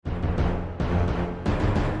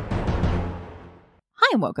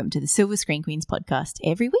and welcome to the Silver Screen Queens podcast.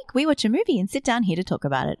 Every week we watch a movie and sit down here to talk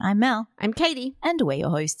about it. I'm Mel. I'm Katie. And we're your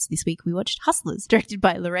hosts. This week we watched Hustlers, directed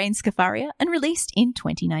by Lorraine Scafaria and released in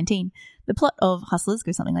 2019. The plot of Hustlers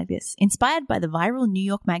goes something like this. Inspired by the viral New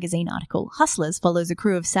York Magazine article, Hustlers follows a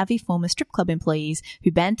crew of savvy former strip club employees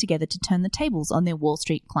who band together to turn the tables on their Wall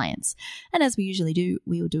Street clients. And as we usually do,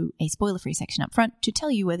 we will do a spoiler-free section up front to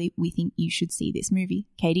tell you whether we think you should see this movie.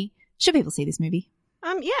 Katie, should people see this movie?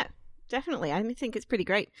 Yeah. Definitely. I think it's pretty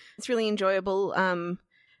great. It's really enjoyable.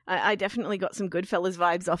 I definitely got some Goodfellas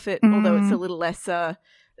vibes off it, although it's a little less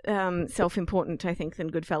self-important, I think,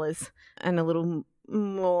 than Goodfellas, and a little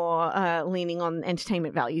more leaning on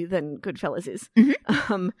entertainment value than Goodfellas is.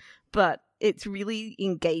 But it's really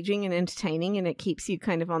engaging and entertaining, and it keeps you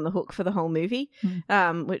kind of on the hook for the whole movie,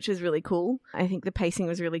 which is really cool. I think the pacing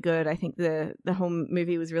was really good. I think the whole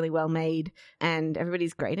movie was really well made, and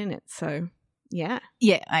everybody's great in it, so... Yeah,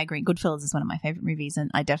 I agree. Goodfellas is one of my favorite movies, and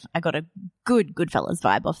I got a good Goodfellas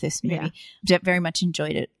vibe off this movie. Yeah. Very much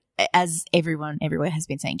enjoyed it. As everyone everywhere has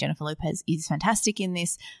been saying, Jennifer Lopez is fantastic in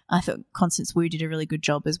this. I thought Constance Wu did a really good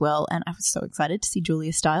job as well, and I was so excited to see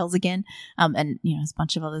Julia Stiles again. And there's a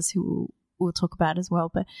bunch of others who we'll talk about as well.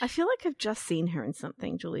 But I feel like I've just seen her in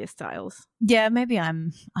something, Julia Stiles. Yeah, maybe I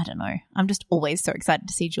don't know. I'm just always so excited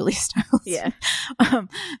to see Julia Stiles. Yeah.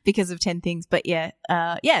 Because of 10 Things. But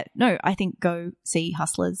I think go see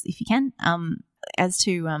Hustlers if you can. As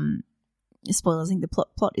to spoilers, I think the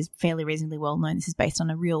plot is fairly reasonably well known. This is based on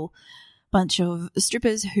a real bunch of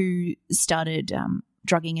strippers who started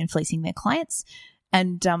drugging and fleecing their clients.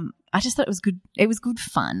 And I just thought it was good. It was good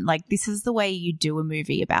fun. Like, this is the way you do a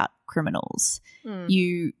movie about criminals.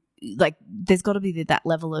 There's got to be that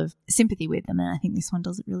level of sympathy with them, and I think this one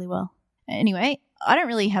does it really well. Anyway, I don't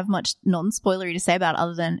really have much non-spoilery to say about it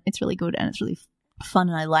other than it's really good and it's really fun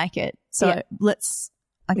and I like it. So let's,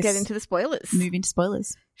 get into the spoilers. Move into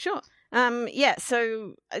spoilers. Sure.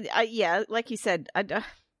 So, like you said,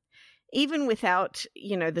 even without,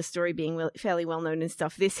 the story being fairly well known and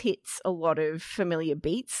stuff, this hits a lot of familiar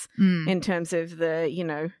beats in terms of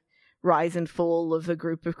the, rise and fall of a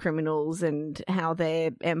group of criminals and how their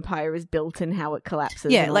empire is built and how it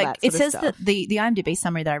collapses. Yeah, and all like that it says stuff. that the IMDb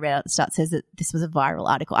summary that I read at the start says that this was a viral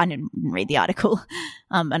article. I didn't read the article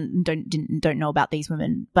and don't know about these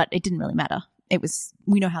women, but it didn't really matter.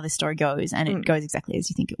 We know how this story goes, and it goes exactly as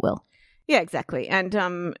you think it will. Yeah, exactly. And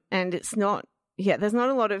it's not, there's not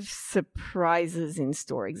a lot of surprises in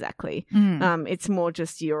store exactly. It's more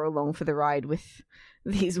just you're along for the ride with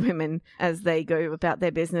these women as they go about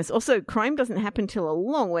their business. Also, crime doesn't happen till a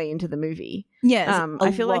long way into the movie. Yeah,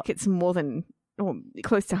 I feel like it's more than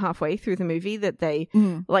close to halfway through the movie that they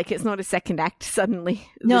it's not a second act suddenly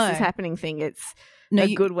this is happening thing. It's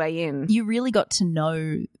a good way in. You really got to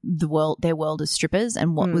know their world as strippers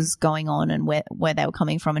and what was going on and where they were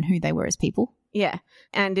coming from and who they were as people. Yeah,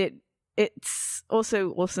 and it's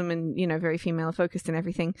also awesome and, very female focused and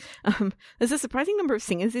everything. There's a surprising number of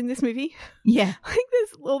singers in this movie. Yeah.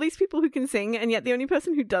 There's all these people who can sing, and yet the only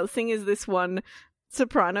person who does sing is this one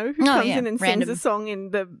soprano who comes in and sings a song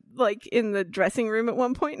in the dressing room at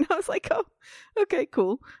one point. And I was like, oh, okay,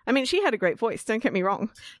 cool. I mean, she had a great voice, don't get me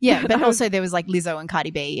wrong. Yeah, but also there was Lizzo and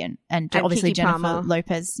Cardi B and obviously Kiki Jennifer Palmer.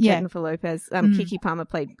 Lopez. Jennifer Lopez. Kiki Palmer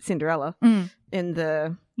played Cinderella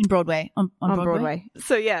in Broadway on Broadway.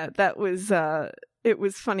 So that was it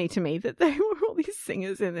was funny to me that there were all these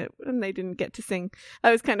singers in it and they didn't get to sing.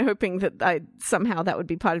 I was kind of hoping that somehow that would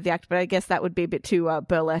be part of the act, but I guess that would be a bit too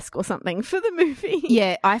burlesque or something for the movie.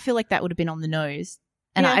 Yeah, I feel like that would have been on the nose.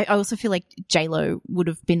 And I also feel like J-Lo would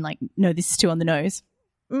have been like, no, this is too on the nose.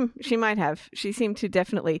 She might have. She seemed to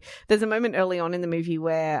definitely. There's a moment early on in the movie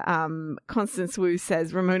where Constance Wu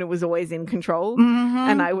says Ramona was always in control.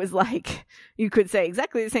 And I was like, you could say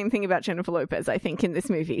exactly the same thing about Jennifer Lopez, I think, in this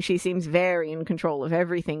movie. She seems very in control of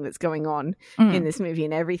everything that's going on in this movie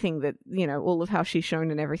and everything that, all of how she's shown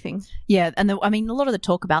and everything. Yeah. And a lot of the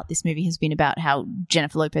talk about this movie has been about how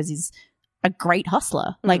Jennifer Lopez is a great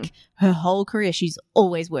hustler. Like, her whole career, she's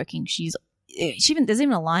always working. There's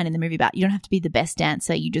even a line in the movie about you don't have to be the best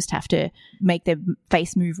dancer, you just have to make their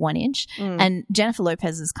face move 1 inch. And Jennifer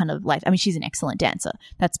Lopez is kind of like, she's an excellent dancer.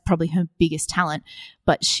 That's probably her biggest talent,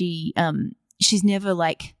 but she's never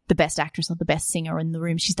like the best actress or the best singer in the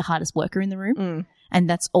room. She's the hardest worker in the room, and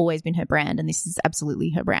that's always been her brand, and this is absolutely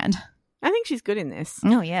her brand. I think she's good in this.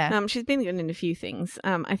 Oh yeah, she's been good in a few things.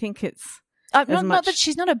 I think it's not that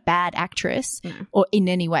she's not a bad actress or in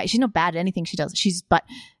any way. She's not bad at anything she does. But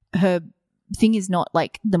her thing is not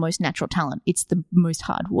like the most natural talent. It's the most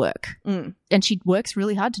hard work. Mm. And she works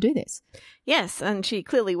really hard to do this. Yes, and she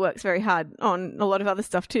clearly works very hard on a lot of other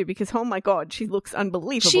stuff too, because, oh my God, she looks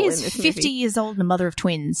unbelievable She in is this 50 movie. years old and a mother of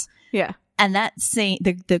twins. Yeah. And that scene,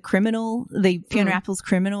 the criminal, the Fiona Apple's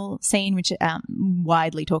criminal scene, which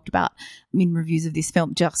widely talked about in reviews of this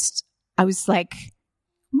film, just, I was like,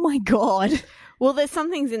 oh my God. Well, there's some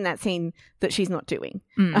things in that scene that she's not doing.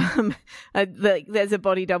 There's a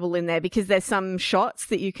body double in there because there's some shots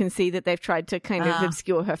that you can see that they've tried to kind of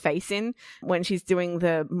obscure her face in when she's doing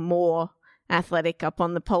the more athletic up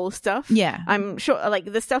on the pole stuff. Yeah. I'm sure,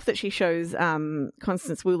 like, the stuff that she shows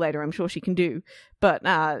Constance Wu later, I'm sure she can do. But,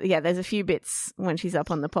 yeah, there's a few bits when she's up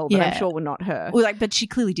on the pole that I'm sure were not her. Well, like, but she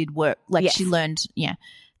clearly did work. Like, Yes. she learned,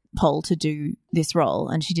 pole to do this role,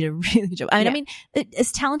 and she did a really good job. I mean,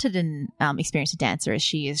 as talented and experienced a dancer as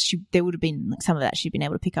she is, there would have been like, some of that she'd been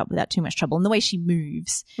able to pick up without too much trouble. And the way she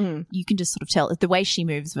moves, you can just sort of tell the way she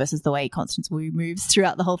moves versus the way Constance Wu moves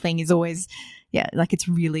throughout the whole thing is always, like it's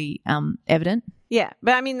really evident. Yeah,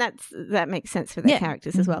 but I mean, that makes sense for their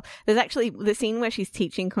characters as well. There's actually the scene where she's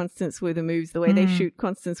teaching Constance Wu the moves, the way they shoot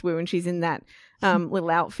Constance Wu, and she's in that little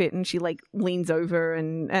outfit and she like leans over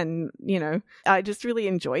and you know, I just really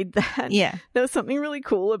enjoyed that. Yeah. There was something really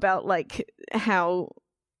cool about like how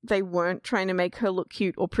they weren't trying to make her look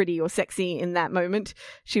cute or pretty or sexy in that moment.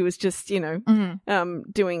 She was just, you know,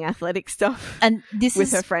 doing athletic stuff and this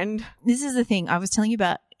with her friend. This is the thing I was telling you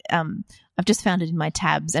about. I've just found it in my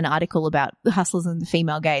tabs, an article about hustlers and the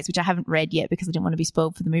female gaze, which I haven't read yet because I didn't want to be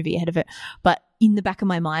spoiled for the movie ahead of it. But in the back of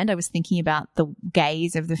my mind, I was thinking about the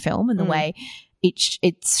gaze of the film and the way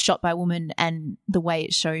it's shot by a woman and the way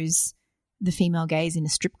it shows the female gaze in a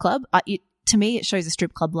strip club. To me, it shows a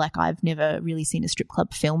strip club like I've never really seen a strip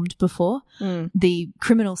club filmed before. The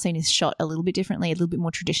criminal scene is shot a little bit differently, a little bit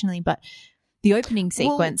more traditionally, but the opening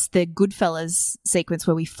sequence, the Goodfellas sequence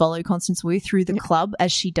where we follow Constance Wu through the club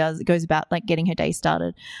as she goes about like getting her day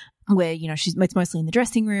started, where, you know, it's mostly in the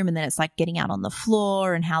dressing room and then it's like getting out on the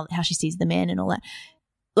floor and how she sees the men and all that.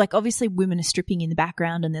 Like obviously women are stripping in the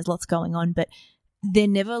background and there's lots going on, but they're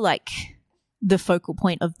never like the focal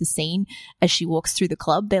point of the scene as she walks through the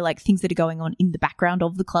club. They're like things that are going on in the background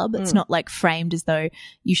of the club. It's not like framed as though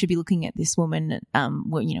you should be looking at this woman,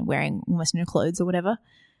 you know, wearing almost no clothes or whatever.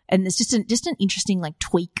 And there's just an interesting like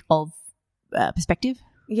tweak of perspective.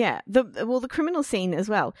 Yeah, the criminal scene as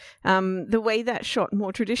well. The way that's shot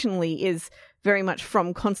more traditionally is very much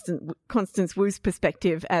from Constance Wu's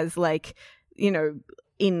perspective as like, you know,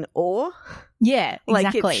 in awe. Yeah,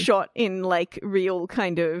 exactly. Like it's shot in like real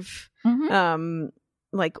kind of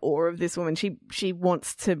like awe of this woman. She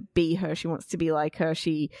wants to be her. She wants to be like her.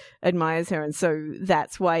 She admires her. And so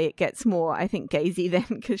that's why it gets more, I think, gazy then,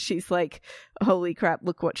 because she's like, holy crap,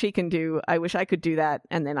 look what she can do. I wish I could do that.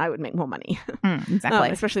 And then I would make more money. Exactly.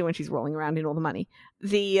 Especially when she's rolling around in all the money.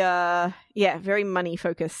 The, very money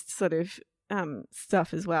focused sort of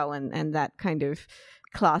stuff as well. And that kind of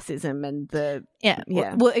classism and the... Yeah.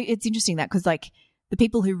 Well, it's interesting that because like, the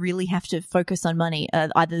people who really have to focus on money are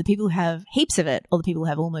either the people who have heaps of it or the people who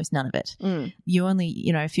have almost none of it. You only,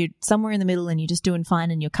 you know, if you're somewhere in the middle and you're just doing fine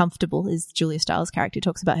and you're comfortable, as Julia Stiles' character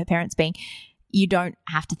talks about her parents being, you don't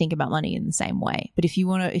have to think about money in the same way. But if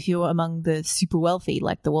you're among the super wealthy,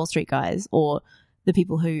 like the Wall Street guys or the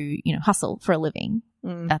people who, you know, hustle for a living,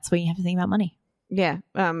 that's where you have to think about money. Yeah.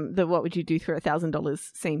 The what would you do for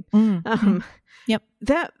 $1,000 scene. Yep.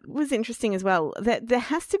 That was interesting as well. That there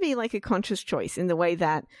has to be like a conscious choice in the way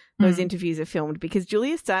that those interviews are filmed, because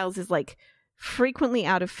Julia Stiles is like frequently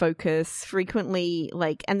out of focus, frequently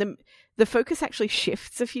like, and the focus actually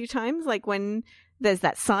shifts a few times. Like when there's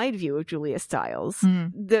that side view of Julia Stiles,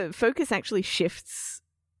 the focus actually shifts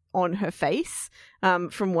on her face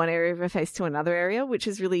from one area of her face to another area, which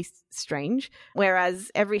is really strange.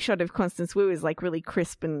 Whereas every shot of Constance Wu is like really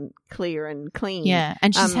crisp and clear and clean. Yeah,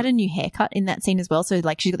 and she's had a new haircut in that scene as well. So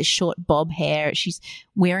like she's got this short bob hair. She's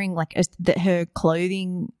wearing like her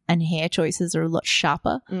clothing and hair choices are a lot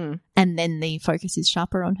sharper, and then the focus is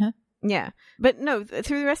sharper on her. Yeah. But no,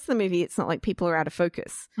 through the rest of the movie, it's not like people are out of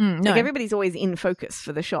focus. No. Like everybody's always in focus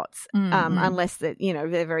for the shots, unless that, you know,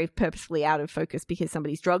 they're very purposefully out of focus because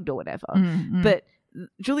somebody's drugged or whatever. But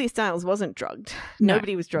Julia Stiles wasn't drugged. No.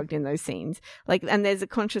 Nobody was drugged in those scenes. Like, and there's a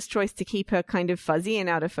conscious choice to keep her kind of fuzzy and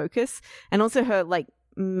out of focus. And also her like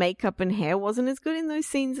makeup and hair wasn't as good in those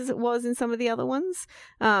scenes as it was in some of the other ones.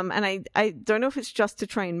 And I don't know if it's just to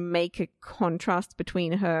try and make a contrast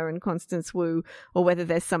between her and Constance Wu, or whether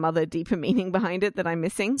there's some other deeper meaning behind it that I'm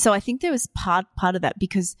missing. So I think there was part of that,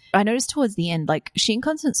 because I noticed towards the end, like she and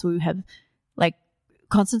Constance Wu have like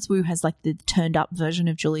Constance Wu has like the turned up version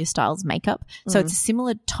of Julia Stiles makeup. So it's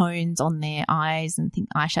similar tones on their eyes and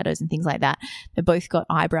eyeshadows and things like that. They've both got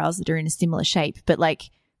eyebrows that are in a similar shape, but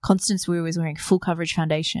like Constance Wu is wearing full coverage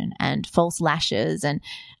foundation and false lashes and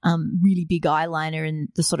really big eyeliner and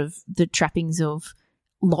the sort of the trappings of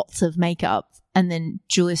lots of makeup. And then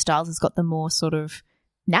Julia Stiles has got the more sort of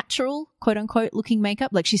natural, quote unquote, looking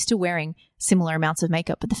makeup. Like she's still wearing similar amounts of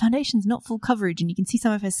makeup, but the foundation's not full coverage and you can see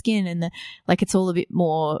some of her skin and like it's all a bit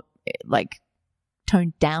more like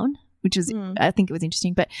toned down, which is I think it was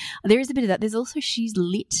interesting. But there is a bit of that. There's also she's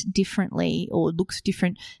lit differently or looks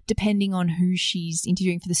different depending on who she's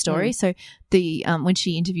interviewing for the story. So the when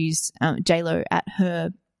she interviews J-Lo at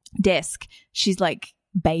her desk, she's like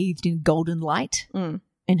bathed in golden light.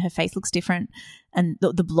 And her face looks different and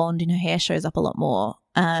the blonde in her hair shows up a lot more,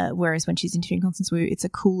 whereas when she's interviewing Constance Wu, it's a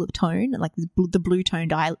cooler tone, like the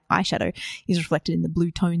blue-toned eyeshadow is reflected in the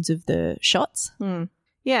blue tones of the shots.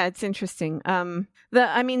 Yeah, it's interesting.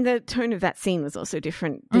 The tone of that scene was also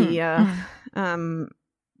different.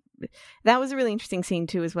 That was a really interesting scene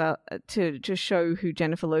too as well, to show who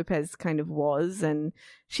Jennifer Lopez kind of was. And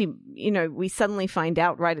she, we suddenly find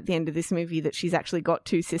out right at the end of this movie that she's actually got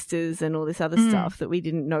two sisters and all this other stuff that we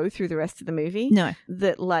didn't know through the rest of the movie. No.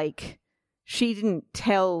 That like she didn't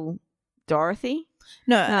tell Dorothy.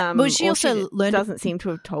 No, but she also learned... doesn't seem to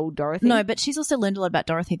have told Dorothy. No, but she's also learned a lot about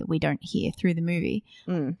Dorothy that we don't hear through the movie.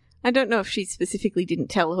 I don't know if she specifically didn't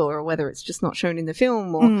tell her or whether it's just not shown in the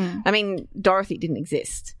film or... I mean, Dorothy didn't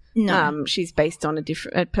exist. No. She's based on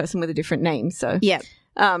a person with a different name, so... Yeah.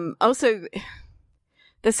 Also,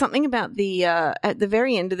 there's something about the... at the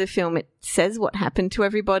very end of the film, it says what happened to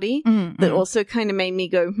everybody that also kind of made me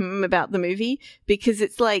go, about the movie, because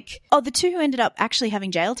it's like... Oh, the two who ended up actually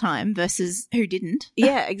having jail time versus who didn't.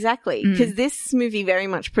 Yeah, exactly. Because this movie very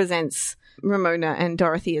much presents Ramona and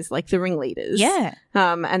Dorothy as like the ringleaders. Yeah.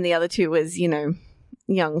 And the other two as, young,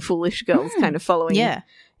 foolish girls kind of following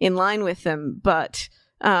in line with them. But...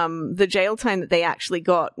 the jail time that they actually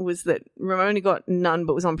got was that Ramona got none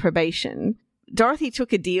but was on probation. Dorothy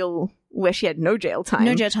took a deal where she had no jail time,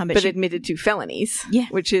 but admitted to felonies,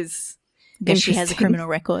 which is I guess she has a criminal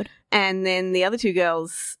record. And then the other two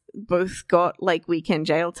girls both got like weekend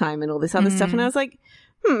jail time and all this other stuff. And I was like,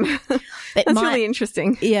 that's really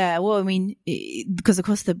interesting. Yeah, well, I mean, because of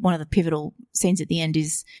course one of the pivotal scenes at the end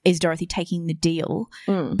is Dorothy taking the deal,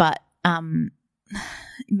 but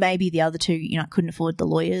maybe the other two, couldn't afford the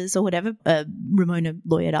lawyers or whatever. Ramona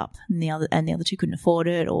lawyered up, and the other two couldn't afford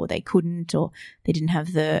it, or they couldn't, or they didn't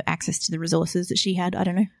have the access to the resources that she had. I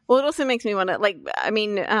don't know. Well, it also makes me wonder.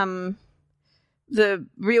 The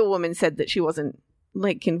real woman said that she wasn't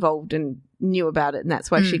like involved and knew about it, and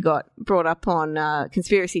that's why she got brought up on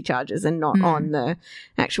conspiracy charges and not on the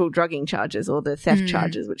actual drugging charges or the theft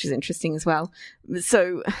charges, which is interesting as well.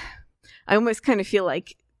 So I almost kind of feel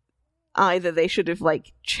like either they should have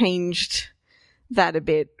like changed that a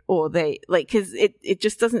bit, or they like, because it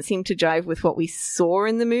just doesn't seem to jive with what we saw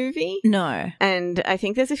in the movie. No. And I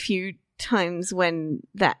think there's a few times when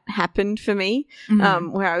that happened for me,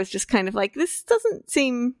 where I was just kind of like, this doesn't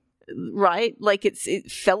seem right. Like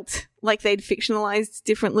it felt like they'd fictionalized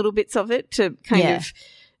different little bits of it to kind of,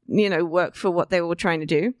 work for what they were trying to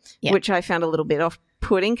do, which I found a little bit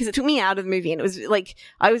off-putting, because it took me out of the movie, and it was like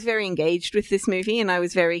I was very engaged with this movie and I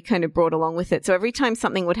was very kind of brought along with it. So every time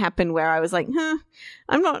something would happen where I was like,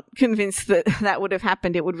 I'm not convinced that would have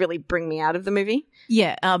happened, it would really bring me out of the movie.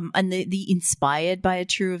 Yeah, and the inspired by a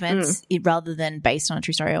true event, rather than based on a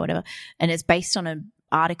true story or whatever, and it's based on an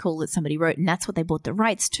article that somebody wrote, and that's what they bought the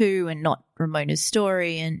rights to, and not Ramona's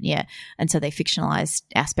story. And so they fictionalized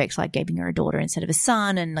aspects like giving her a daughter instead of a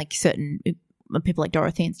son, and like certain people like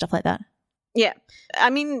Dorothy and stuff like that. Yeah. I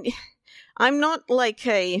mean, I'm not like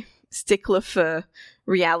a stickler for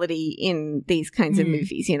reality in these kinds of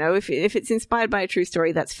movies, if it's inspired by a true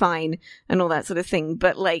story, that's fine and all that sort of thing.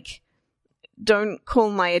 But like, don't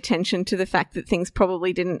call my attention to the fact that things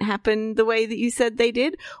probably didn't happen the way that you said they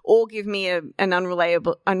did, or give me an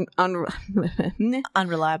unreliable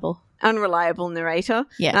narrator.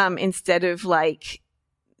 Yeah. Instead of like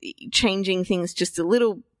changing things just a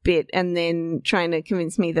little bit and then trying to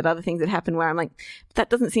convince me that other things had happened where I'm like,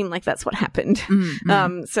 that doesn't seem like that's what happened.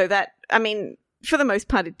 So that, I mean, for the most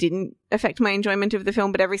part, it didn't affect my enjoyment of the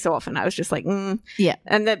film, but every so often I was just like, Yeah.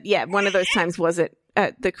 And that, one of those times was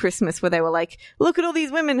at the Christmas where they were like, look at all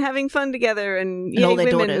these women having fun together and all their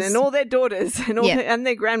daughters and all their daughters and and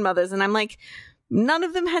their grandmothers. And I'm like, none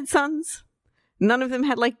of them had sons. None of them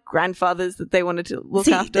had like grandfathers that they wanted to look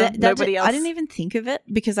after. Nobody else. I didn't even think of it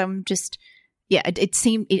because I'm just, it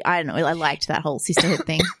seemed, I don't know, I liked that whole sisterhood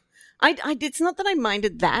thing. It's not that I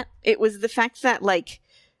minded that. It was the fact that, like,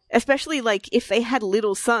 especially, like, if they had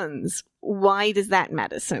little sons, why does that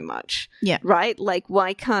matter so much? Yeah. Right? Like,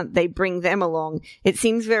 why can't they bring them along? It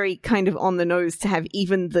seems very kind of on the nose to have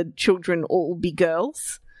even the children all be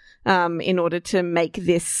girls, in order to make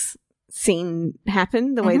this scene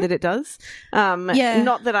happen the way that it does.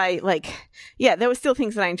 Not that I, like, there were still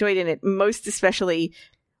things that I enjoyed in it, most especially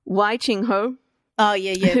Wai Ching-ho. Oh,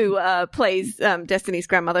 yeah. Who plays Destiny's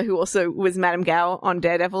grandmother, who also was Madame Gao on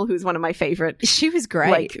Daredevil, who's one of my favorite. She was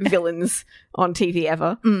great. Like, villains on TV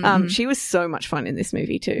ever. She was so much fun in this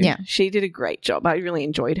movie too. Yeah. She did a great job. I really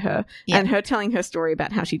enjoyed her. Yeah. And her telling her story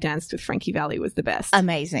about how she danced with Frankie Valli was the best.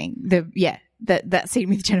 Amazing. That scene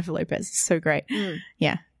with Jennifer Lopez is so great.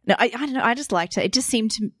 Yeah. No, I don't know. I just liked it. It just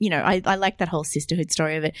seemed to, I like that whole sisterhood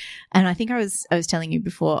story of it. And I think I was telling you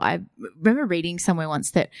before, I remember reading somewhere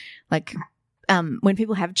once that, like, when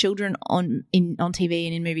people have children on TV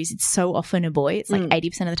and in movies, it's so often a boy. It's like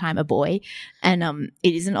 80% of the time a boy, and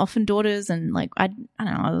it isn't often daughters. And, like, I don't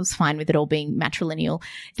know, I was fine with it all being matrilineal.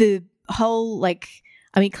 The whole, like,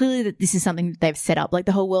 I mean, clearly that this is something that they've set up, like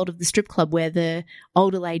the whole world of the strip club, where the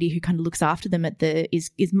older lady who kind of looks after them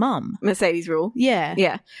is mum. Mercedes Rule. Yeah.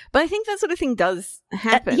 Yeah. But I think that sort of thing does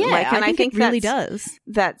happen. I think it really does.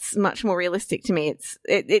 That's much more realistic to me.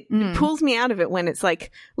 It pulls me out of it when it's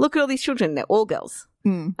like, look at all these children, they're all girls.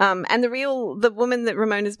 And the woman that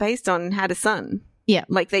Ramona's based on had a son. Yeah.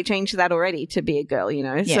 Like, they changed that already to be a girl,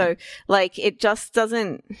 Yeah. So, like, it just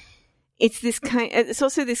doesn't, it's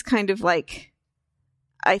also this kind of, like,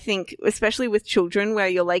 I think, especially with children, where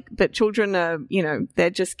you're like, but children are,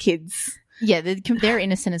 they're just kids. Yeah, they're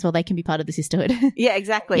innocent as well. They can be part of the sisterhood. Yeah,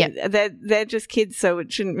 exactly. Yeah. They're just kids, so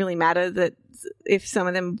it shouldn't really matter that if some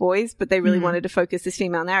of them are boys, but they really wanted to focus this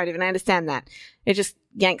female narrative, and I understand that. It just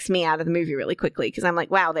yanks me out of the movie really quickly, because I'm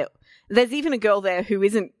like, wow, there's even a girl there who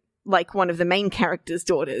isn't, like, one of the main character's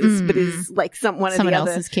daughters, but is, like, someone of the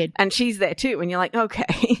other, else's kid, and she's there too, and you're like,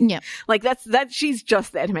 okay, yeah, like, that she's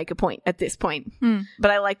just there to make a point at this point.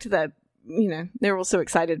 But I liked that, they're also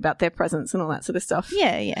excited about their presence and all that sort of stuff.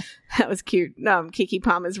 Yeah. That was cute. Keke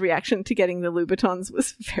Palmer's reaction to getting the Louboutins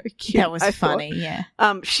was very cute. That was funny. Yeah.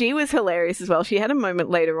 She was hilarious as well. She had a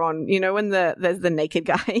moment later on, when there's the naked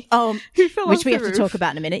guy. Who fell which we have to talk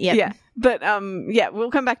about in a minute. Yep. Yeah. But,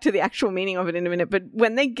 we'll come back to the actual meaning of it in a minute. But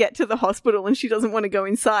when they get to the hospital and she doesn't want to go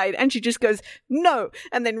inside and she just goes, no,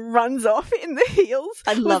 and then runs off in the heels,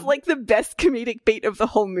 was like the best comedic beat of the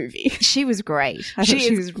whole movie. She was great.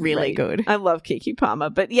 She was really good. I love Keke Palmer.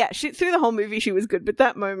 But yeah, through the whole movie, she was good. But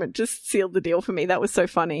that moment just sealed the deal for me. That was so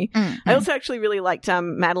funny. I also actually really liked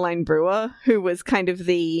Madeline Brewer, who was kind of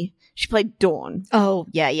she played Dawn. Oh,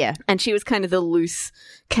 yeah. And she was kind of the loose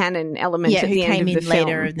canon element at the end of the film. Who came in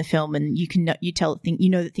later in the film, and you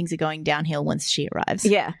know that things are going downhill once she arrives.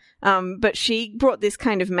 Yeah. But she brought this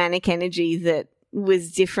kind of manic energy that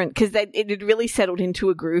was different, because it had really settled into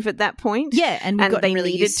a groove at that point. Yeah, and they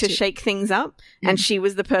really needed to shake things up, and she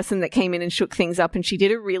was the person that came in and shook things up, and she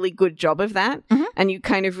did a really good job of that. And you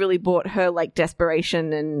kind of really bought her, like,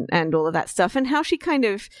 desperation and all of that stuff, and how she kind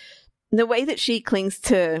of, the way that she clings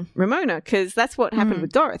to Ramona, because that's what happened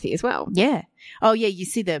with Dorothy as well. Yeah. Oh, yeah, you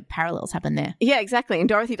see the parallels happen there. Yeah, exactly. And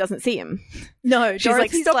Dorothy doesn't see him. No, she's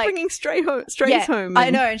like, stop bringing strays home. I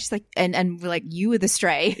know. And she's like, and we're like, you were the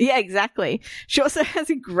stray. Yeah, exactly. She also has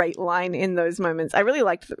a great line in those moments. I really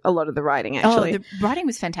liked a lot of the writing, actually. Oh, the writing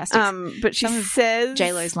was fantastic. But she says...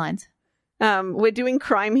 J-Lo's lines. We're doing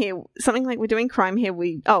crime here. Something like, we're doing crime here.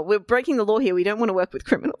 We're breaking the law here. We don't want to work with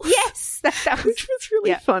criminals. Yes! That which was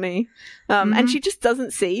really funny. And she just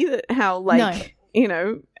doesn't see how, like...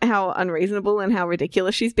 how unreasonable and how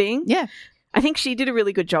ridiculous she's being. Yeah. I think she did a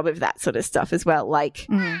really good job of that sort of stuff as well. Like,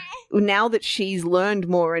 now that she's learned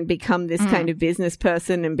more and become this kind of business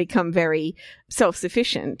person and become very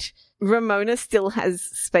self-sufficient, Ramona still has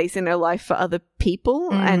space in her life for other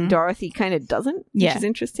people, and Dorothy kind of doesn't, which is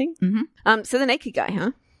interesting. So the naked guy,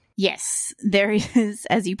 huh? Yes, there is,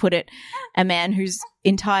 as you put it, a man whose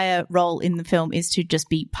entire role in the film is to just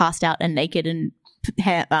be passed out and naked and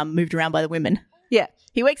moved around by the women. Yeah,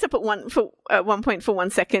 he wakes up at one point for 1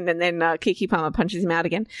 second, and then Keke Palmer punches him out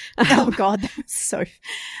again. Oh God, that was so.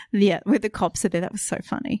 Yeah, with the cops there, that was so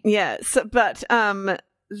funny. Yeah, but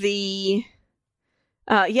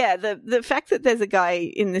the fact that there's a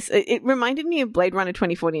guy in this, it reminded me of Blade Runner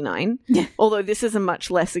 2049. Yeah. Although this is a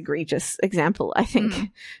much less egregious example, I think,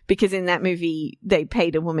 because in that movie they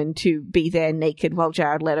paid a woman to be there naked while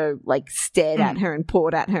Jared Leto, like, stared at her and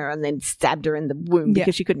pawed at her and then stabbed her in the womb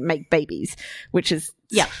because she couldn't make babies, which is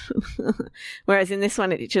whereas in this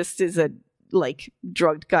one it just is a, like,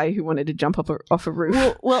 drugged guy who wanted to jump off a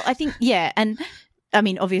roof. Well, I think and I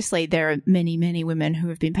mean, obviously there are many, many women who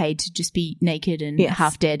have been paid to just be naked and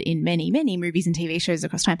half dead in many, many movies and TV shows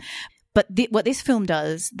across time. But what this film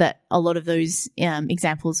does, that a lot of those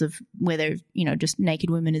examples of where they're, just naked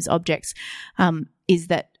women as objects, is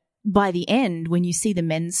that by the end, when you see the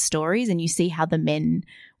men's stories and you see how the men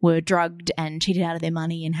were drugged and cheated out of their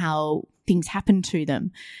money and how things happened to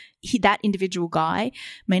them, that individual guy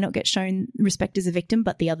may not get shown respect as a victim,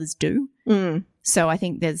 but the others do. So I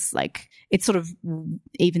think there's it sort of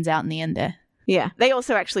evens out in the end there. Yeah. They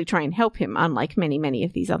also actually try and help him, unlike many, many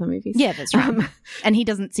of these other movies. Yeah, that's right. And he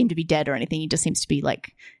doesn't seem to be dead or anything. He just seems to be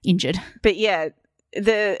injured. But yeah,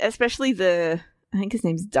 especially I think his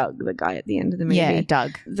name's Doug, the guy at the end of the movie. Yeah,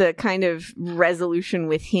 Doug. The kind of resolution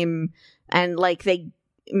with him, and they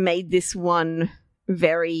made this one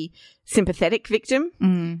very sympathetic victim,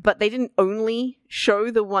 but they didn't only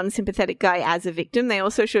show the one sympathetic guy as a victim. They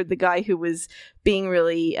also showed the guy who was being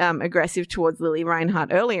really aggressive towards Lily Reinhart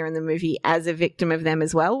earlier in the movie as a victim of them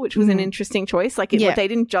as well, which was an interesting choice. They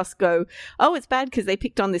didn't just go, oh, it's bad because they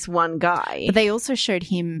picked on this one guy. But they also showed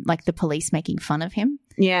him, the police making fun of him.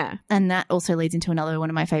 Yeah. And that also leads into another one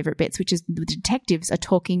of my favorite bits, which is the detectives are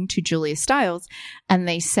talking to Julia Stiles and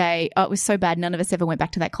they say, oh, it was so bad, none of us ever went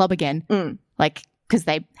back to that club again. Because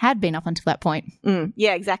they had been up until that point.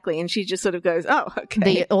 Yeah, exactly. And she just sort of goes, oh,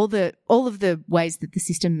 okay. All of the ways that the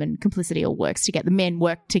system and complicity all works together, the men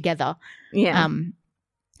work together. Yeah.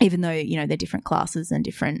 Even though, they're different classes and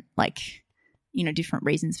different, different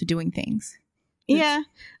reasons for doing things. Yeah.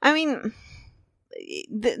 I mean,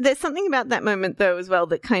 there's something about that moment, though, as well,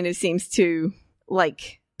 that kind of seems to,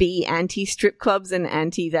 be anti-strip clubs and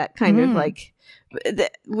anti that kind of,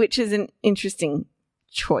 which is an interesting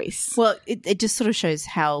choice. Well, it just sort of shows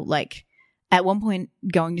how at one point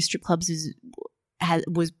going to strip clubs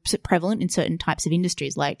was prevalent in certain types of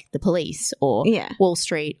industries like the police or Wall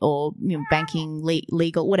Street or banking,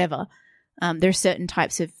 legal, whatever. There are certain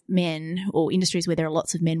types of men or industries where there are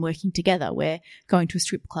lots of men working together where going to a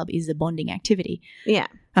strip club is a bonding activity. Yeah.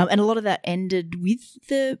 And a lot of that ended with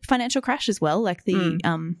the financial crash as well.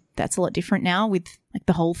 That's a lot different now with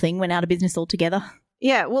the whole thing went out of business altogether.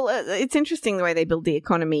 Yeah, well, it's interesting the way they build the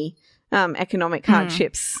economic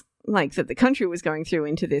hardships that the country was going through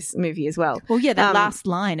into this movie as well. Well, yeah, that last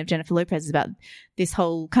line of Jennifer Lopez is about this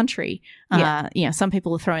whole country. Some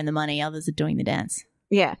people are throwing the money, others are doing the dance.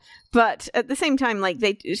 Yeah, but at the same time,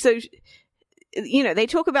 they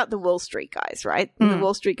talk about the Wall Street guys, right? The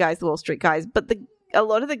Wall Street guys, but a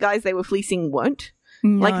lot of the guys they were fleecing weren't.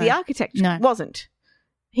 No. The architect wasn't.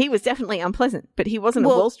 He was definitely unpleasant, but he wasn't a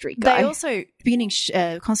Wall Street guy. They also, beginning,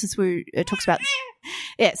 Constance Wu talks about,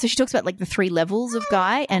 so she talks about the 3 levels of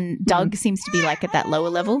guy, and Doug seems to be at that lower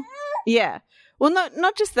level. Yeah. Well,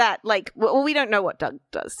 not just that. We don't know what Doug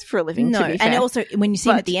does for a living. No, to be fair. and also when you see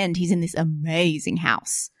him at the end, he's in this amazing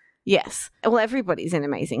house. Yes. Well, everybody's in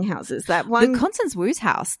amazing houses. That one, the Constance Wu's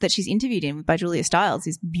house that she's interviewed in by Julia Stiles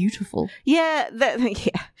is beautiful. Yeah,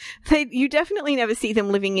 you definitely never see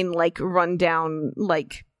them living in rundown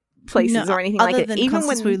places or anything like that. Even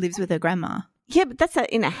Constance Wu lives with her grandma. Yeah, but that's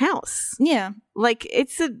in a house. Yeah,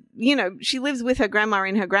 it's she lives with her grandma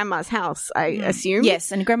in her grandma's house. I assume.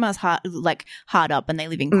 Yes, and grandma's hard up, and they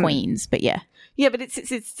live in Queens. But yeah, but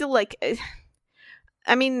it's still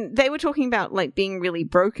I mean, they were talking about being really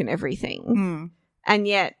broke and everything, and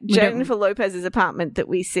yet Jennifer Lopez's apartment that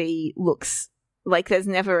we see looks there's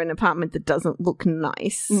never an apartment that doesn't look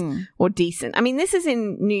nice or decent. I mean, this is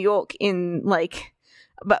in New York in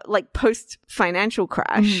but post financial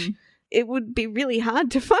crash. It would be really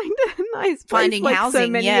hard to find a nice place finding housing, so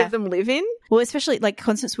many of them live in. Well, especially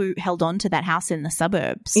Constance Wu held on to that house in the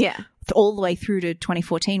suburbs, all the way through to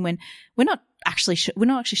 2014 when we're not actually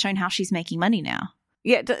shown how she's making money now.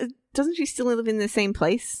 Yeah, doesn't she still live in the same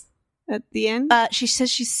place at the end? She says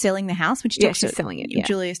she's selling the house when she talks she's selling it. Yeah.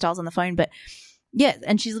 Julia Stiles on the phone, but yeah,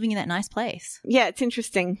 and she's living in that nice place. Yeah, it's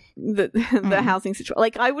interesting the housing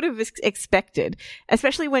situation. I would have expected,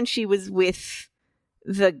 especially when she was with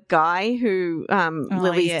the guy who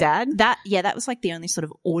Lily's dad. That was the only sort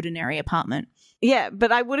of ordinary apartment. Yeah,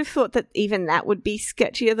 but I would have thought that even that would be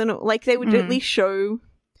sketchier than they would at least show.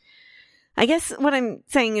 I guess what I'm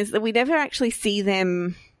saying is that we never actually see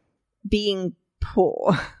them being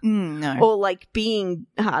poor no. or being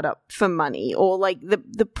hard up for money or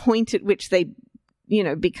the point at which they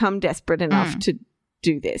become desperate enough to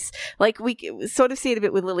do this. We sort of see it a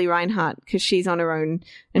bit with Lily Reinhart because she's on her own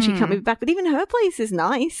and she can't move back, but even her place is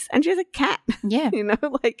nice and she has a cat. Yeah.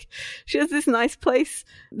 She has this nice place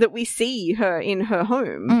that we see her in her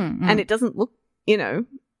home and it doesn't look,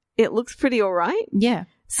 it looks pretty all right. Yeah.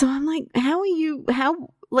 So I'm how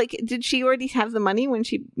like, did she already have the money when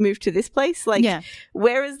she moved to this place? Like, Yeah.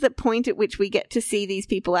 where is the point at which we get to see these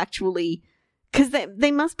people actually, because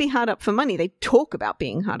they must be hard up for money. They talk about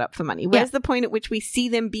being hard up for money. Where's the point at which we see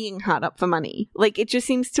them being hard up for money? Like, it just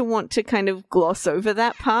seems to want to kind of gloss over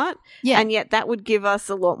that part. Yeah. And yet that would give us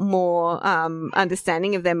a lot more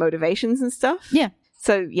understanding of their motivations and stuff. Yeah.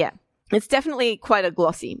 So, yeah. It's definitely quite a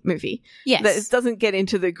glossy movie. Yes. That doesn't get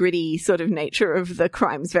into the gritty sort of nature of the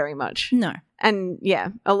crimes very much. No. And yeah,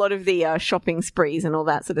 a lot of the shopping sprees and all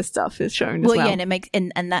that sort of stuff is shown as well. Yeah, and it makes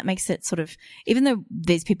and that makes it sort of, even though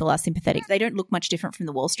these people are sympathetic, they don't look much different from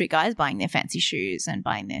the Wall Street guys buying their fancy shoes and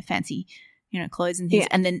buying their fancy, clothes and things. Yeah.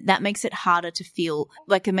 And then that makes it harder to feel,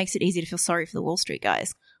 like, it makes it easier to feel sorry for the Wall Street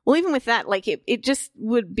guys. Well, even with that, like, it just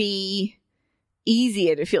would be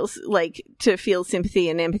easier to feel sympathy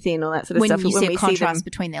and empathy and all that sort of When stuff you see a we contrast see them.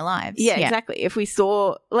 between their lives. Yeah, exactly. If we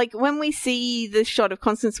saw, like, when we see the shot of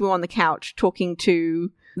Constance Wu on the couch talking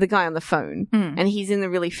to the guy on the phone and he's in the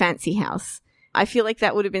really fancy house, I feel like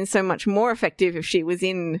that would have been so much more effective if she was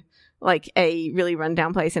in, like, a really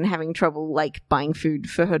rundown place and having trouble, like, buying food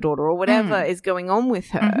for her daughter or whatever is going on with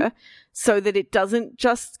her, so that it doesn't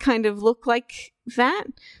just kind of look like that.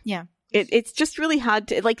 Yeah. It's just really hard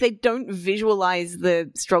to, like, they don't visualize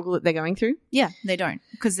the struggle that they're going through. Yeah, they don't,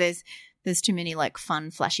 because there's too many, like,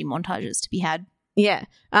 fun, flashy montages to be had. Yeah.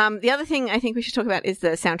 The other thing I think we should talk about is the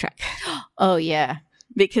soundtrack. Oh, yeah.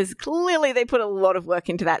 Because clearly they put a lot of work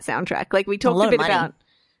into that soundtrack. Like, we talked lot a bit of money. about,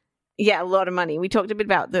 a lot of money. We talked a bit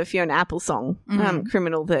about the Fiona Apple song,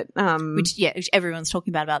 Criminal, that, Which everyone's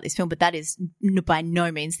talking about this film, but that is by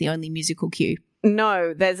no means the only musical cue.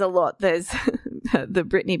 no, there's a lot. There's the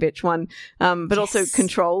Britney bitch one, but also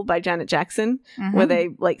Control by Janet Jackson, where they,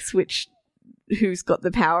 like, switch who's got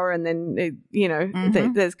the power, and then,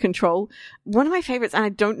 there's Control. One of my favorites, and I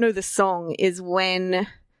don't know the song, is when,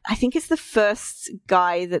 I think it's the first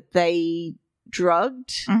guy that they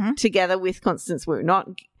drugged together with Constance Wu.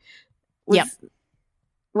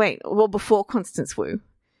 Before Constance Wu,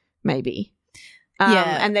 maybe.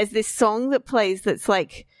 And there's this song that plays that's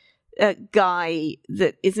like a guy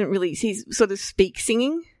that isn't really, he's sort of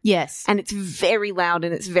singing. Yes. And it's very loud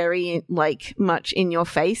and it's very, like, much in your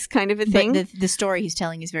face kind of a thing. But the story he's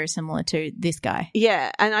telling is very similar to this guy.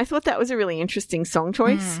 Yeah. And I thought that was a really interesting song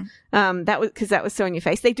choice. Because that was so in your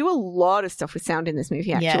face. They do a lot of stuff with sound in this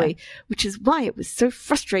movie, actually, which is why it was so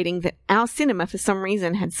frustrating that our cinema, for some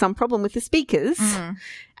reason, had some problem with the speakers.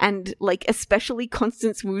 And, like, especially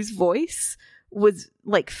Constance Wu's voice was,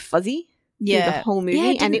 like, fuzzy through the whole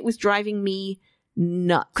movie. And it was driving me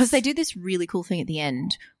nuts. Because they do this really cool thing at the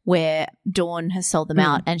end where Dawn has sold them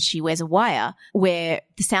out and she wears a wire where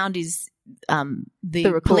the sound is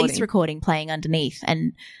the police recording playing underneath,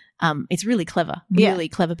 and it's really clever. Really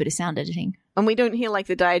clever bit of sound editing. And we don't hear, like,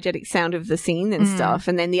 the diegetic sound of the scene and stuff.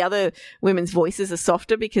 And then the other women's voices are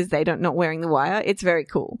softer because they're not wearing the wire. It's very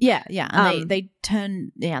cool. Yeah, yeah. And they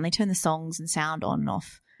turn the songs and sound on and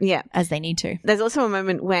off. Yeah. As they need to. There's also a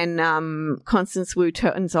moment when Constance Wu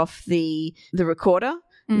turns off the recorder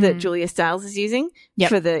that Julia Stiles is using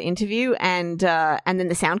for the interview, and then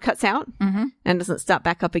the sound cuts out and doesn't start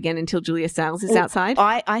back up again until Julia Stiles is outside.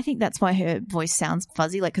 I think that's why her voice sounds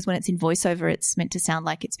fuzzy, like, because when it's in voiceover, it's meant to sound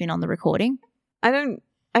like it's been on the recording. I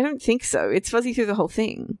don't think so. It's fuzzy through the whole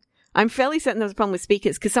thing. I'm fairly certain there was a problem with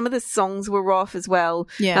speakers because some of the songs were off as well.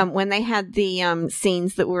 Yeah. When they had the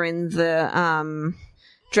scenes that were in the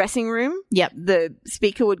dressing room, the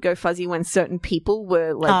speaker would go fuzzy when certain people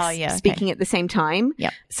were, like, speaking at the same time.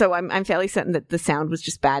 So I'm fairly certain that the sound was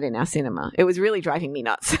just bad in our cinema. It was really driving me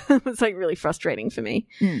nuts. It was, like, really frustrating for me.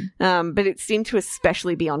 But it seemed to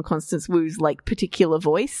especially be on Constance Wu's, like, particular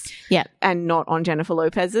voice, and not on Jennifer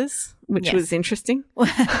Lopez's, which was interesting.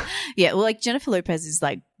 Yeah, well, like, Jennifer Lopez is,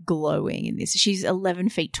 like, glowing in this. She's 11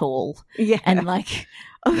 feet tall. Yeah, and, like,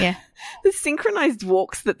 the synchronized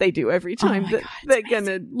walks that they do every time they're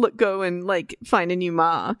gonna go and, like, find a new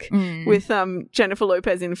mark with Jennifer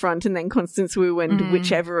Lopez in front and then Constance Wu and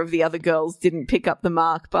whichever of the other girls didn't pick up the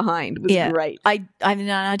mark behind was great. I mean,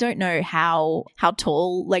 I don't know how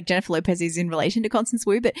tall, like, Jennifer Lopez is in relation to Constance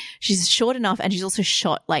Wu, but she's short enough, and she's also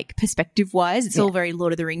shot, like, perspective wise. It's all very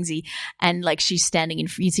Lord of the Ringsy, and, like, she's standing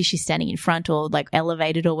in front or, like,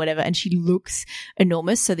 elevated or whatever, and she looks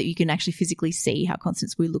enormous so that you can actually physically see how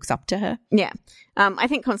Constance Wu looks up to her. Yeah. I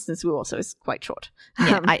think Constance Wu also is quite short.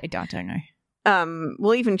 Yeah, I don't know.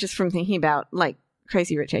 Well, even just from thinking about, like,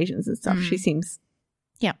 Crazy Rich Asians and stuff, she seems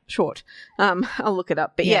short. I'll look it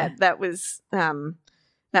up. But that was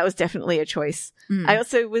that was definitely a choice. I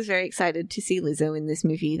also was very excited to see Lizzo in this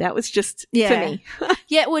movie. That was just for me.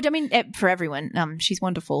 Yeah, well, I mean, for everyone, she's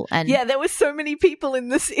wonderful. And yeah, there were so many people in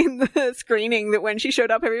the screening that when she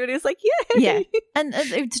showed up, everybody was like, yay! Yeah, and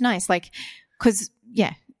it's nice, like, because,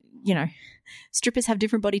 yeah, you know, strippers have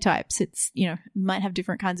different body types. It's, you know, might have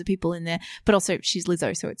different kinds of people in there, but also she's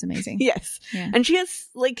Lizzo, so it's amazing. Yes. Yeah. And she has,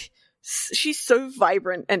 like, she's so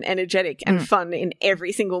vibrant and energetic and fun in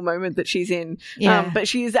every single moment that she's in. Yeah. But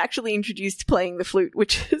she is actually introduced playing the flute,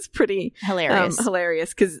 which is pretty hilarious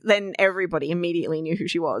because then everybody immediately knew who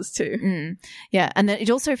she was too. Yeah. And then it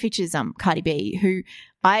also features Cardi B, who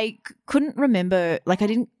I couldn't remember, like I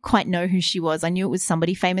didn't quite know who she was. I knew it was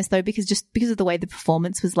somebody famous though, because of the way the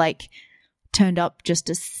performance was like turned up just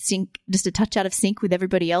a touch out of sync with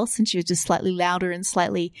everybody else, and she was just slightly louder and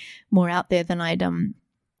slightly more out there than I'd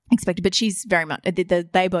expected. But she's very much,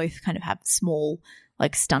 they both kind of have small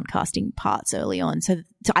like stunt casting parts early on, so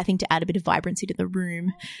I think to add a bit of vibrancy to the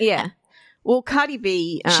room. Yeah. Well, Cardi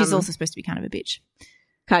B, she's also supposed to be kind of a bitch.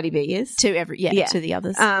 Cardi B is to the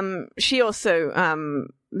others. She also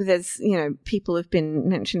there's, you know, people have been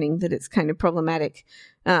mentioning that it's kind of problematic.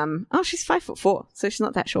 She's 5'4", so she's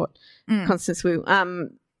not that short. Constance Wu.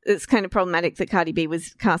 It's kind of problematic that Cardi B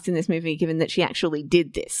was cast in this movie, given that she actually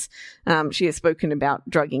did this. She has spoken about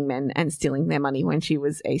drugging men and stealing their money when she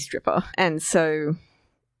was a stripper, and so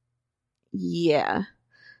yeah,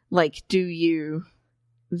 like, do you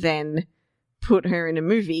then put her in a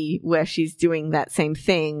movie where she's doing that same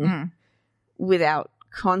thing without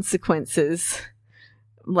consequences?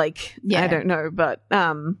 Like, I don't know, but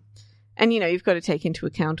and you know, you've got to take into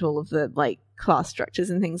account all of the like class structures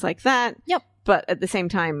and things like that. Yep. But at the same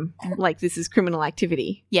time, like, this is criminal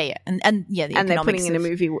activity. Yeah, and the and they're putting her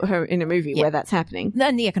in a movie where that's happening.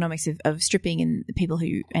 And the economics of stripping and the people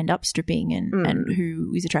who end up stripping and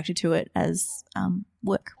who is attracted to it as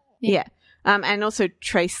work. Yeah. And also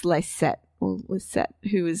Trace Lysette,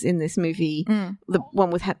 who was in this movie, the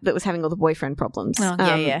one that was having all the boyfriend problems.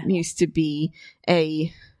 Used to be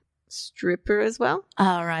a stripper as well.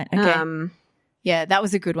 Oh, right. Okay. Yeah, that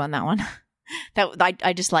was a good one, that one.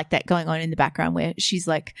 I just like that going on in the background where she's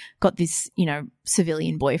like got this, you know,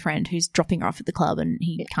 civilian boyfriend who's dropping her off at the club and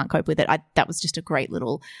he can't cope with it. That was just a great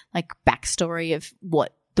little like backstory of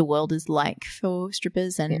what the world is like for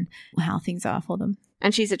strippers and how things are for them.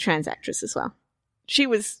 And she's a trans actress as well. She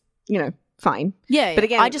was, you know, fine. Yeah, but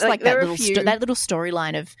again, I just like that little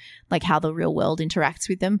storyline of like how the real world interacts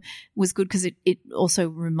with them was good, because it also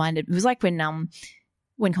reminded, it was like when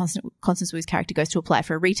Constance Wu's character goes to apply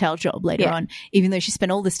for a retail job later on, even though she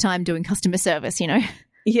spent all this time doing customer service, you know?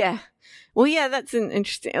 Yeah. Well, yeah, that's an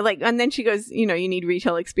interesting, like, and then she goes, you know, you need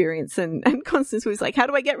retail experience. And Constance Wu's like, how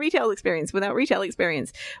do I get retail experience without retail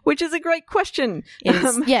experience? Which is a great question.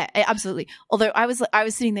 Yeah, absolutely. Although I was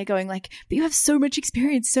sitting there going like, but you have so much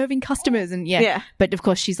experience serving customers. And yeah. But of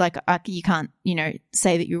course she's like, you can't, you know,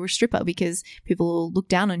 say that you're a stripper because people will look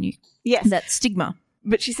down on you. Yes. That stigma.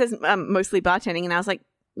 But she says mostly bartending. And I was like,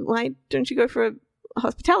 why don't you go for a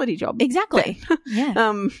hospitality job? Exactly.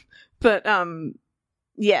 Yeah.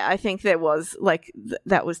 Yeah, I think there was like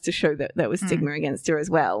that was to show that there was stigma against her as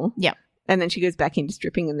well. Yeah. And then she goes back into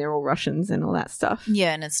stripping and they're all Russians and all that stuff.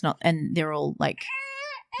 Yeah, and it's not, and they're all like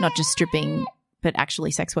not just stripping but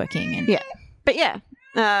actually sex working. And yeah. But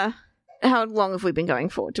yeah. How long have we been going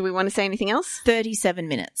for? Do we want to say anything else? 37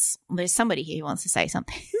 minutes. There's somebody here who wants to say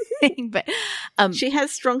something. But she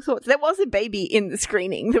has strong thoughts. There was a baby in the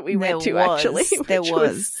screening that we went to, actually. There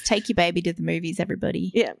was. Take your baby to the movies,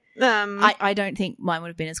 everybody. Yeah. I don't think mine would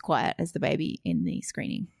have been as quiet as the baby in the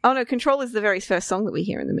screening. Oh, no. Control is the very first song that we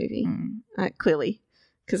hear in the movie. Clearly.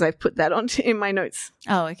 Because I've put that in my notes.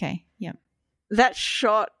 Oh, okay. Yeah. That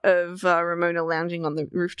shot of Ramona lounging on the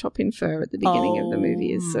rooftop in fur at the beginning of the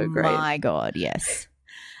movie is so great. Oh, my God, yes.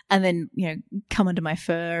 And then, you know, come under my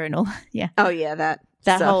fur and all. Yeah. Oh, yeah, that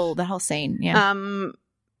whole scene, yeah.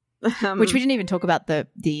 Which we didn't even talk about the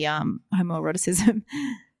homoeroticism.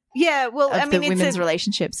 Yeah, well, of the women's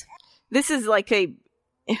relationships. This is like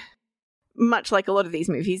much like a lot of these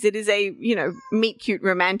movies. It is a, you know, meet cute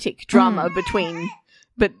romantic drama but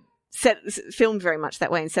filmed very much that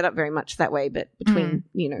way and set up very much that way, but between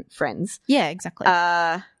you know, friends. Yeah, exactly.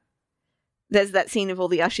 There's that scene of all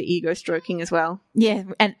the Usher ego stroking as well. Yeah,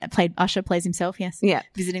 and Usher plays himself, yes. Yeah.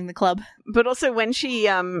 Visiting the club. But also when she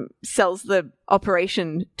sells the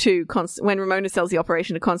operation to when Ramona sells the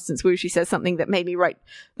operation to Constance Wu, she says something that made me write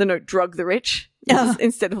the note drug the rich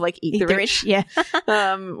instead of like eat the rich. Yeah.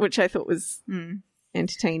 Which I thought was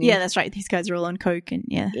entertaining. Yeah, that's right. These guys are all on coke and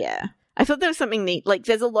yeah. Yeah. I thought there was something neat. Like,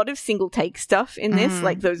 there's a lot of single take stuff in this,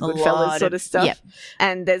 like those a Goodfellas lot sort of stuff. Yep.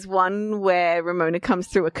 And there's one where Ramona comes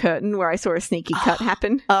through a curtain where I saw a sneaky cut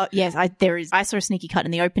happen. Oh, yes, I saw a sneaky cut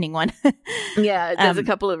in the opening one. Yeah, there's a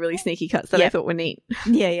couple of really sneaky cuts that I thought were neat.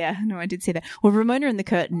 Yeah. No, I did see that. Well, Ramona and the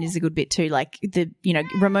curtain is a good bit too. Like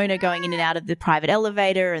Ramona going in and out of the private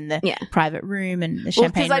elevator and the private room and the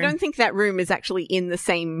champagne room. Because I don't think that room is actually in the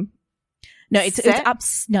same. No, it's up.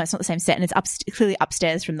 No, it's not the same set, and it's clearly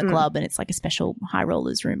upstairs from the club, and it's like a special high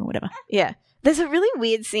rollers room or whatever. Yeah, there's a really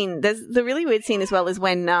weird scene. There's the really weird scene as well is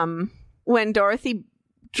when Dorothy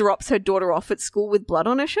drops her daughter off at school with blood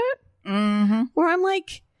on her shirt. Mm-hmm. Where I'm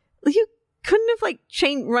like, you couldn't have like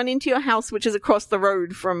run into your house, which is across the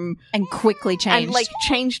road from, and quickly changed and like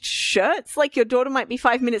changed shirts. Like your daughter might be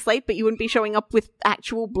 5 minutes late, but you wouldn't be showing up with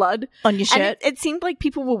actual blood on your shirt. And it seemed like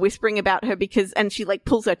people were whispering about her and she like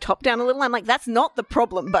pulls her top down a little. I'm like, that's not the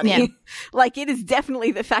problem, buddy. Yeah. Like it is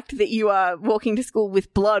definitely the fact that you are walking to school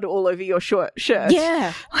with blood all over your shirt.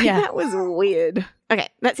 Yeah, like, that was weird. Okay,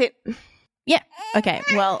 that's it. Yeah. Okay.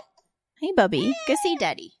 Well, hey, Bubby, go see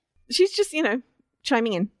Daddy. She's just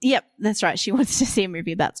chiming in. Yep, that's right. She wants to see a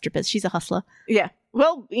movie about strippers. She's a hustler. Yeah.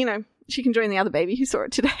 Well, she can join the other baby who saw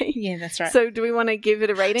it today. Yeah, that's right. So do we want to give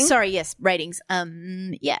it a rating? Sorry, yes, ratings.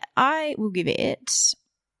 Yeah, I will give it.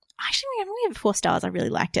 Actually, I'm going to give it 4 stars. I really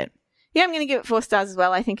liked it. Yeah, I'm going to give it 4 stars as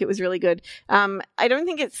well. I think it was really good. I don't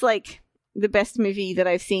think it's like the best movie that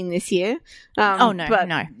I've seen this year.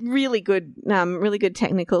 No. Really good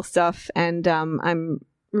technical stuff. And I'm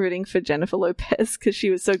rooting for Jennifer Lopez because she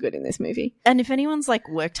was so good in this movie. And if anyone's like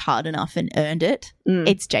worked hard enough and earned it,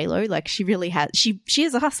 it's J-Lo. Like she really has. She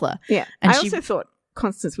is a hustler. Yeah. And I also thought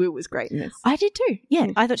Constance Wu was great in this. I did too.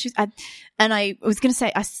 Yeah. I thought and I was going to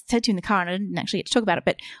say, I said to you in the car and I didn't actually get to talk about it,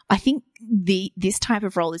 but I think this type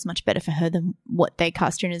of role is much better for her than what they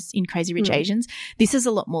cast her in Crazy Rich Asians. This is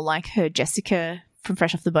a lot more like her Jessica from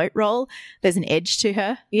Fresh Off the Boat role. There's an edge to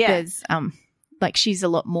her. Yeah. There's like she's a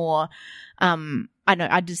lot more I know.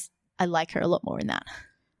 I like her a lot more in that.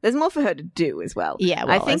 There's more for her to do as well. Yeah,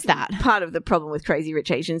 well, I think that part of the problem with Crazy Rich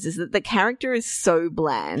Asians is that the character is so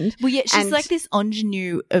bland. Well, yeah, she's like this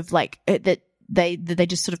ingenue of like that they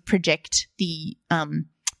just sort of project the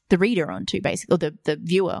reader onto, basically, or the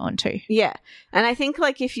viewer onto. Yeah, and I think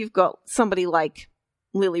like if you've got somebody like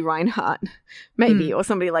Lily Reinhart, maybe, or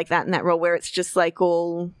somebody like that in that role, where it's just like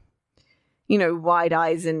all, wide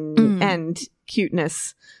eyes and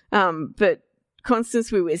cuteness, but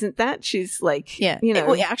Constance Wu isn't that. She's like,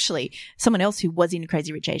 Well, actually, someone else who was in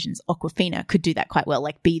Crazy Rich Asians, Awkwafina, could do that quite well,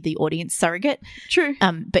 like be the audience surrogate. True.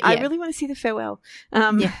 But yeah. I really want to see The Farewell.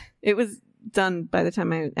 It was done by the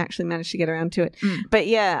time I actually managed to get around to it. But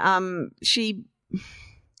yeah,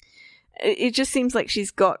 it just seems like she's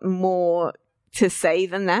got more to say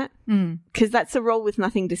than that, because that's a role with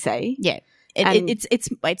nothing to say. Yeah.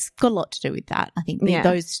 It's got a lot to do with that. I think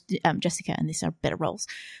those Jessica and this are better roles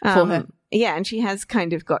for her. Yeah, and she has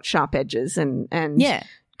kind of got sharp edges and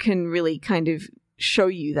can really kind of show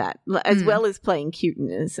you that, as well as playing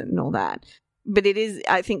cuteness and all that. But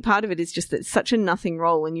I think part of it is just that it's such a nothing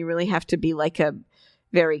role, and you really have to be like a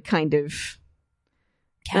very kind of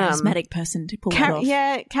charismatic person to pull it off.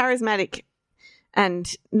 Yeah, charismatic, and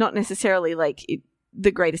not necessarily like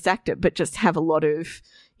the greatest actor, but just have a lot of,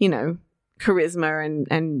 charisma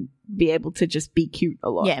and be able to just be cute a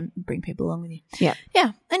lot. Yeah, bring people along with you. Yeah.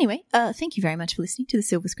 Yeah. Anyway, thank you very much for listening to the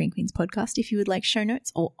Silver Screen Queens podcast. If you would like show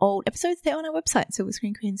notes or old episodes, they're on our website,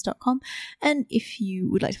 silverscreenqueens.com. And if you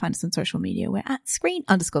would like to find us on social media, we're at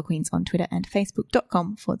 @screen_queens on Twitter and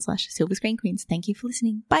Facebook.com/silverscreenqueens. Thank you for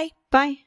listening. Bye. Bye.